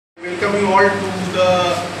Welcome you all to the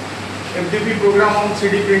Fdp program on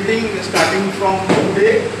 3D printing starting from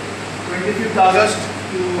today 25th August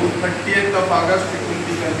to 30th of August it will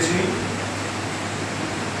be continuing.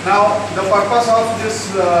 Now the purpose of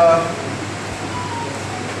this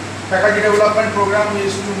faculty development program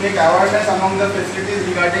is to make awareness among the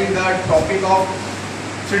facilities regarding the topic of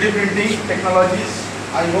 3D printing technologies.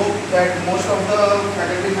 I hope that most of the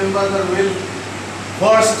faculty members are well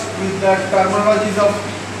versed with the terminologies of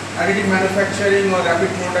additive manufacturing or rapid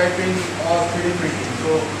prototyping or 3D printing.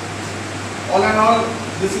 So all in all,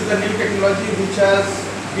 this is a new technology which has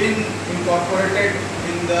been incorporated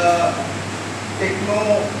in the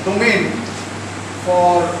techno domain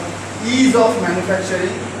for ease of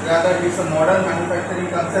manufacturing. Rather, it is a modern manufacturing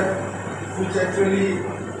concept which actually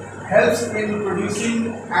helps in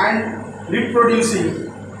producing and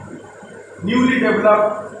reproducing newly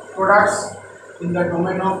developed products in the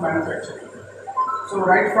domain of manufacturing. So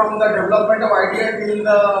right from the development of idea till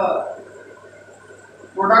the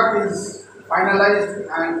product is finalized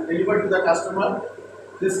and delivered to the customer,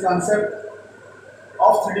 this concept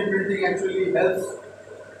of 3D printing actually helps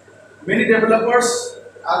many developers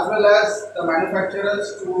as well as the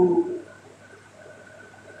manufacturers to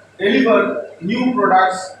deliver new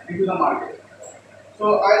products into the market.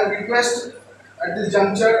 So I request at this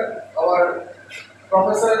juncture our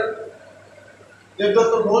Professor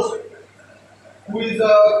Devdatta Ghosh, who is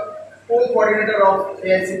the co-coordinator of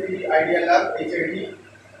AICTE Idea Lab, HID,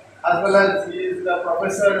 as well as he is the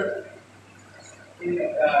professor in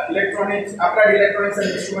electronics, applied electronics and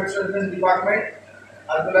instrumentation department,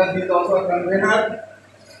 as well as he is also a convener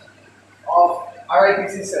of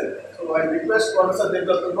RITC cell. So I request Professor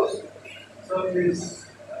Devdatta Ghosh, so please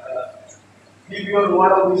give your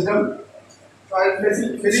word of wisdom. So I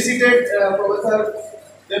felicitate Professor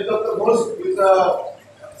Devdatta Ghosh with a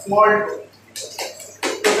small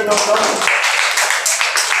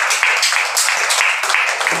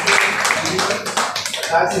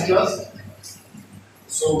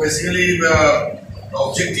So basically the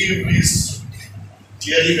objective is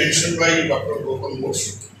clearly mentioned by Dr. Gopal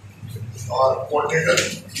Ghosh. Our coordinator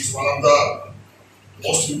is one of the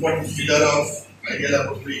most important pillar of Idea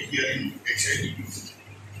Laboratory here in HID.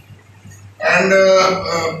 And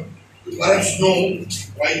you perhaps know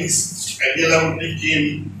why this Idea Laboratory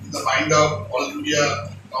came in the mind of All India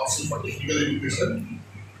Council for Technical Education.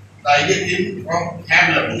 The idea came from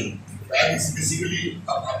HAB laboratory. HAB is basically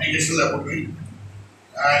a application laboratory,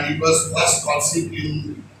 and it was first conceived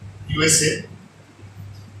in USA.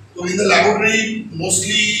 So in the laboratory,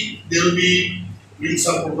 mostly they will be doing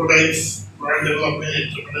some prototypes, product development,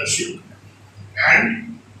 entrepreneurship,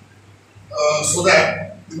 and so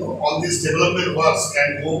that all these development works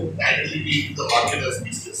can go directly into the market as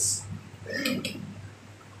business.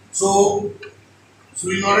 So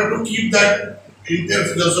in order to keep that entire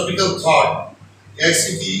philosophical thought,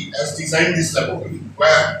 AICTE has designed this laboratory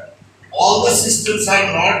where all the systems are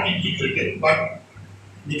not integrated, but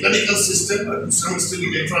mechanical system and to some extent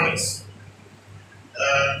electronics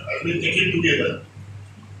have been taken together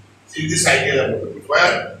in this Idea Laboratory,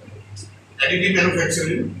 where additive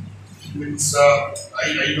manufacturing means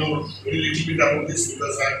I know very little bit about this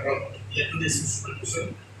because I am from electronics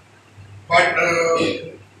instrumentation, but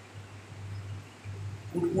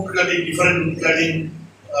wood cutting, different wood cutting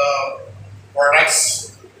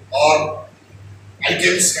products or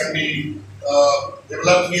items can be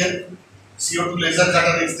developed here. CO2 laser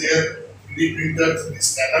cutter is there, 3D printer,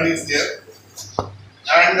 scanner is there,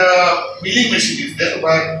 and milling machine is there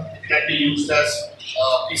where it can be used as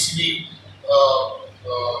PCB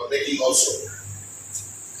making also.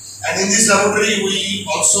 And in this laboratory, we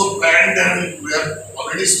also planned and we have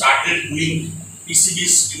already started doing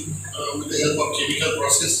PCBs with the help of chemical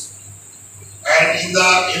process. And in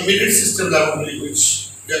the embedded system laboratory, which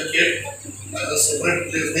we have kept as a separate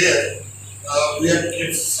place there, we have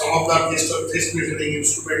kept some of the test measuring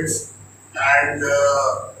instruments and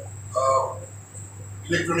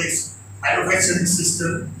electronics manufacturing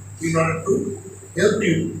system in order to help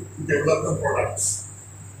you to develop the products.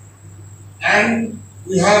 And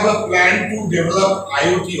we have a plan to develop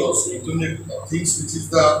IoT also, Internet of Things, which is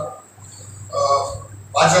the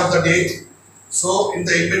buzz of the day. So in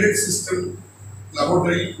the embedded system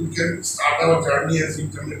laboratory, we can start our journey as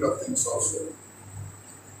Internet of Things also.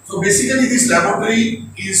 So basically this laboratory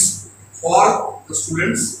is for the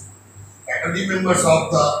students, faculty members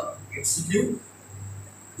of the institute.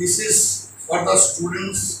 This is for the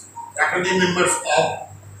students, faculty members of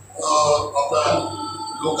the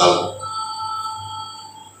local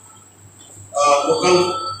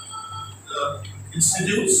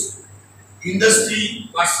institutes. Industry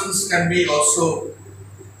persons can be also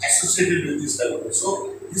associated with this development.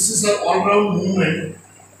 So this is an all-round movement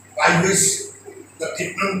by which the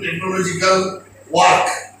technological work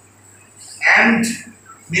and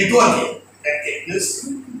networking that takes place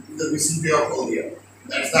in the vicinity of India.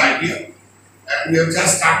 That's the idea. And we have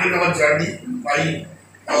just started our journey by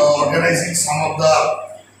organizing some of the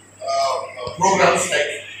programs, like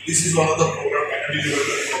this is one of the program, faculty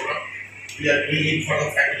development program. We are doing it for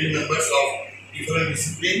the faculty members of different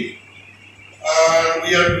discipline.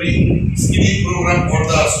 We are doing skilling program for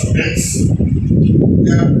the students. We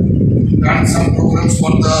have done some programs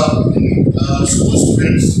for the school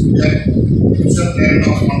students. We have future plan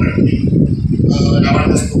of conducting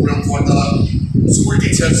awareness program for the school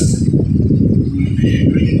teachers. We will be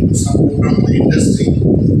doing some program for the industry.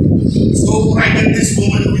 So right at this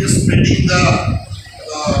moment, we are spreading the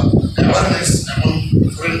awareness among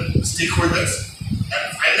different stakeholders, and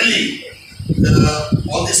finally,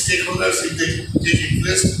 all the stakeholders, if they take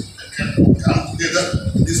interest and can come together,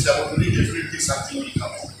 this laboratory definitely something will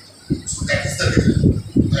come. So that is the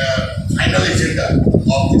final agenda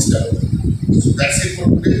of this laboratory. So that's it for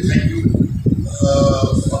today. Thank you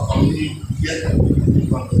for coming here. Thank you.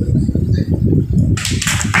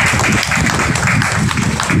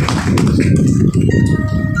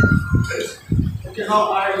 Okay, now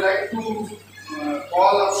I would like to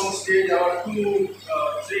call up on stage our three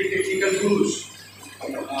technical gurus.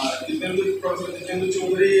 Professor Jitendra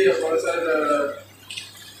Chaudhary, Professor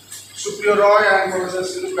Supriya Roy, and Professor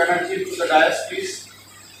Sindhu Banerjee to the dais, please.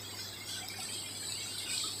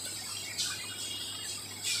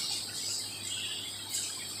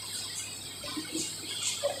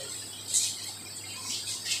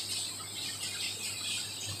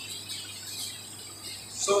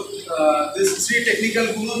 So these three technical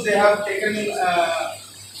gurus, they have taken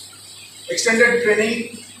extended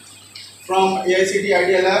training from AICT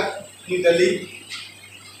Idea Lab in Delhi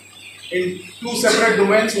in two separate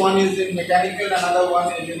domains. One is in mechanical, another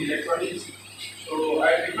one is in electronics. So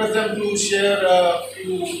I request them to share a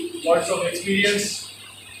few words of experience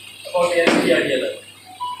about AICT Idea Lab.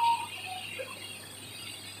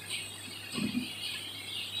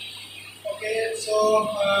 Okay, so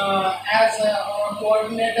as our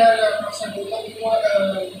coordinator, Professor Gautam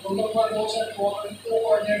Kumar knows, and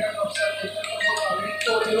co-coordinator, Professor Jitendra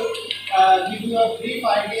told you, give you a brief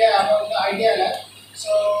idea about the Idea Lab.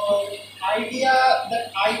 So, idea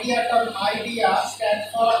term idea stands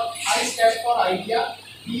for, I stands for idea,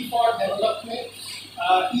 D for development,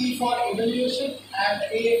 E for evolution, and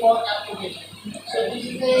A for application. So this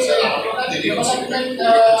is a product development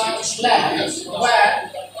lab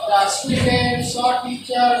where the students or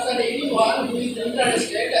teachers and anyone who is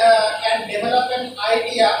interested can develop an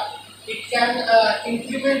idea. It can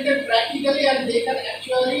implement it practically, and they can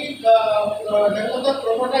actually develop the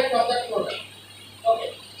prototype of that product.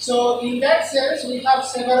 Okay. So in that sense, we have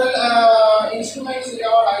several instruments in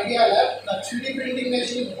our Idea Lab. The 3D printing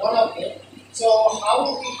machine is one of them. So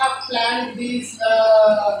how we have planned this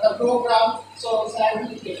the program? So Sam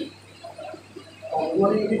will tell you. Good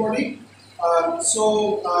morning, everybody.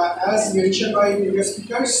 As mentioned by previous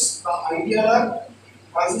speakers, the Idea Lab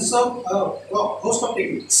consists of a host of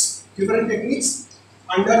techniques, different techniques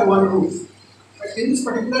under one roof. But in this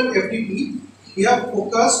particular FDP, we have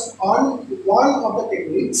focused on one of the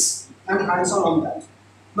techniques and hands-on on that.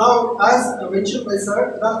 Now, as mentioned by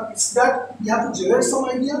sir, it's that we have to generate some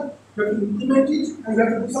idea, we have to implement it, and we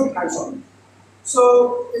have to do some hands-on.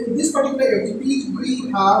 So, in this particular FDP,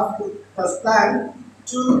 we have a plan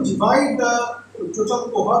to divide the total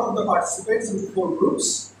cohort of the participants into 4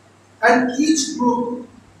 groups, and each group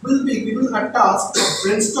will be given a task of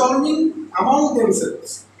brainstorming among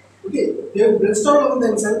themselves. Okay, they will brainstorm among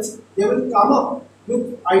themselves. They will come up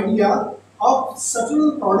with idea of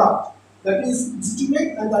certain product that is easy to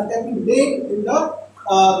make and that can be made in the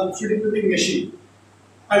 3D printing machine.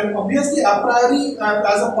 And obviously, a priori,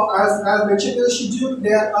 as mentioned in the schedule,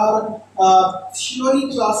 there are theory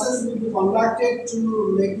classes will be conducted to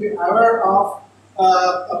make you aware of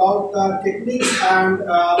about the techniques and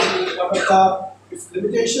what are its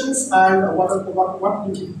limitations and what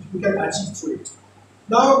you can achieve through it.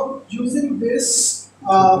 Now, using this,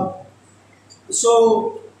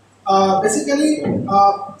 basically,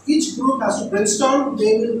 each group has to brainstorm.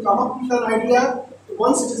 They will come up with an idea.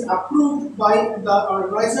 Once it is approved by the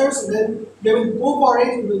organizers, then they will go for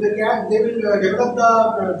it with the CAD. They will develop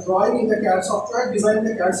the drawing in the CAD software, design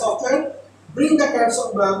the CAD software, bring the CAD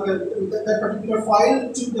that particular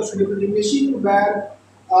file to the 3D printing machine, where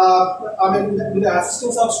with the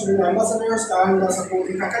assistance of student ambassadors and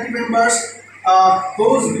supporting faculty members,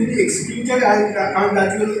 those will be executed, and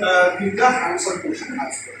that will give the hands-on portion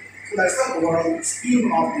as well. So that's the overall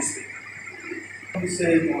scheme of this thing. We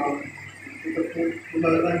say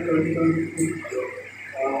 2022,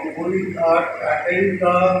 we are attend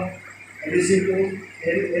the addition to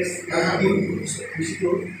LSMQ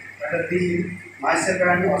Institute at the myself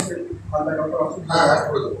and also on the Dr.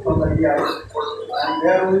 on the EI. And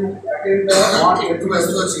there we attend the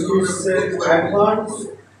advanced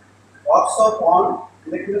workshop on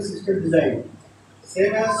electrical system design.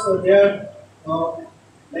 Same as there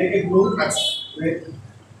make a group with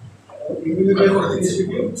individual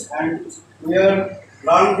institutes, and we are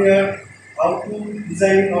learn there how to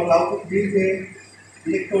design or how to build a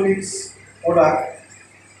electronics product,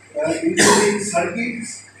 including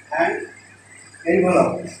circuits and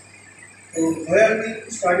envelopes. So where we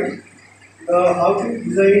study the how to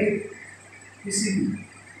design PCB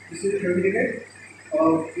fabricate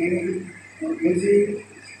in using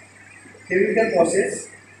chemical process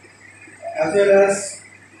as well as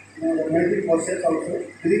the melting process also,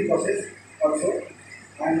 filling process also,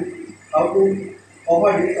 and how to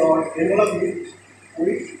cover it or envelop it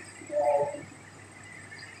with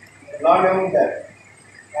learn about that.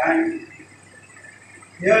 And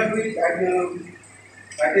here we attend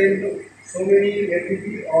so many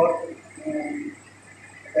activity or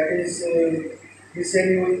that is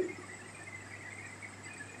recently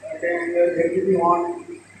attend activity on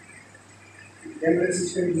embedded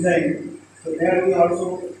system design. So there we also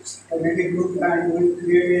make a group and we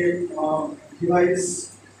create a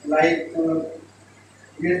device like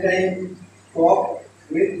real-time clock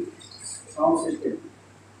with sound system.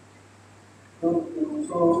 So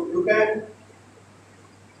you can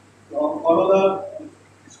follow the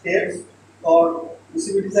steps for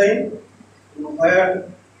PCB design, where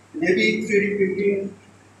maybe 3D printing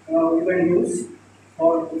you can use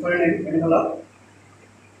for different envelope.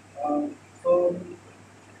 So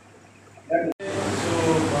as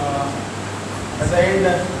I end,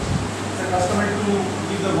 it's a customary to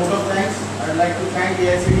give the vote of thanks. I'd like to thank the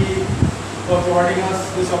ICD for providing us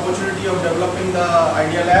this opportunity of developing the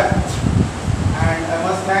Idea Lab, and I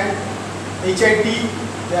must thank HIT,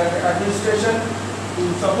 their administration, to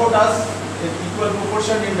support us in equal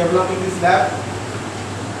proportion in developing this lab.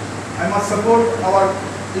 I must support our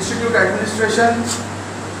institute administration,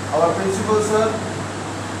 our principal sir,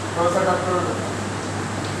 Professor Dr.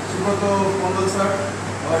 Sir,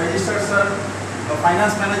 our register sir, our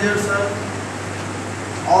finance manager sir,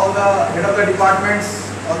 all the head of the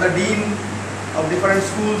departments, all the dean of different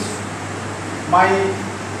schools, my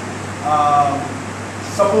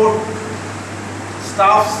support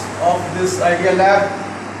staffs of this Idea Lab,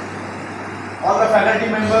 all the faculty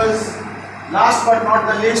members, last but not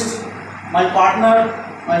the least, my partner,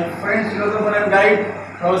 my friend, philosopher and guide,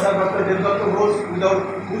 Professor Dr. without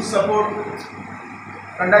whose support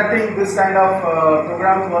conducting this kind of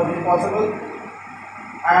program was impossible.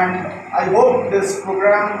 And I hope this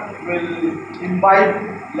program will imbibe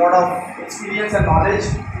a lot of experience and knowledge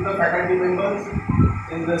to the faculty members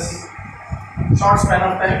in this short span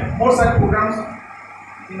of time. More such programs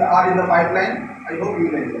are in the pipeline. I hope you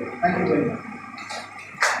will enjoy. Thank you very much.